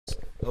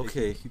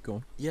Okay. Keep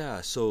going. Yeah.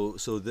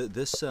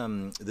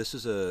 This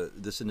is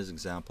an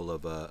example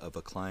of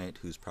a client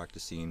who's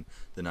practicing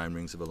the nine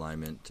rings of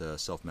alignment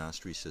self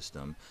mastery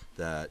system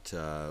that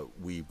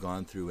we've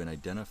gone through and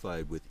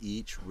identified with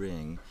each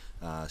ring,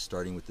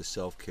 starting with the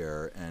self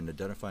care and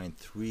identifying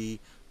three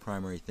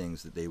primary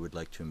things that they would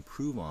like to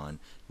improve on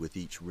with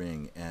each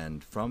ring,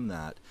 and from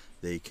that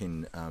they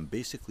can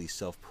basically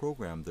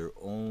self-program their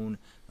own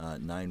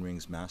nine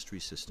rings mastery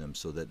system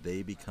so that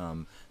they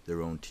become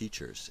their own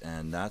teachers.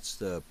 And that's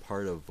the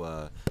part of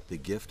the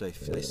gift I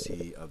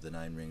see of the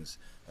nine rings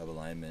of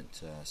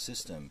alignment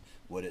system.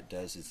 What it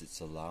does is it's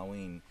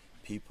allowing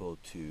people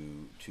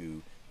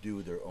to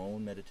do their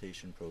own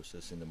meditation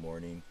process in the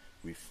morning,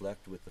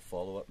 reflect with the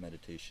follow-up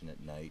meditation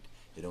at night.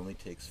 It only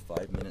takes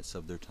 5 minutes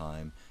of their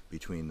time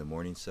between the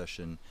morning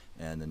session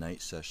and the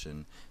night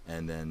session,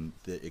 and then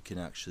it can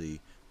actually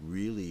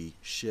really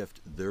shift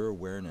their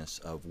awareness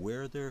of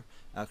where they're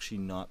actually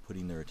not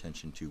putting their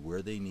attention to,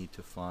 where they need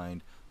to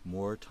find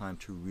more time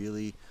to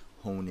really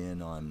hone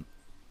in on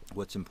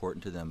what's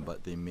important to them,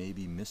 but they may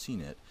be missing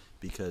it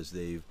because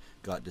they've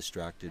got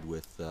distracted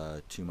with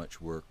too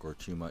much work or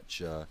too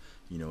much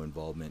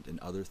involvement in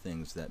other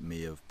things that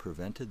may have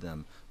prevented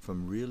them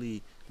from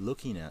really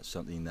looking at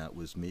something that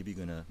was maybe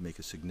going to make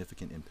a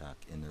significant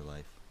impact in their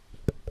life.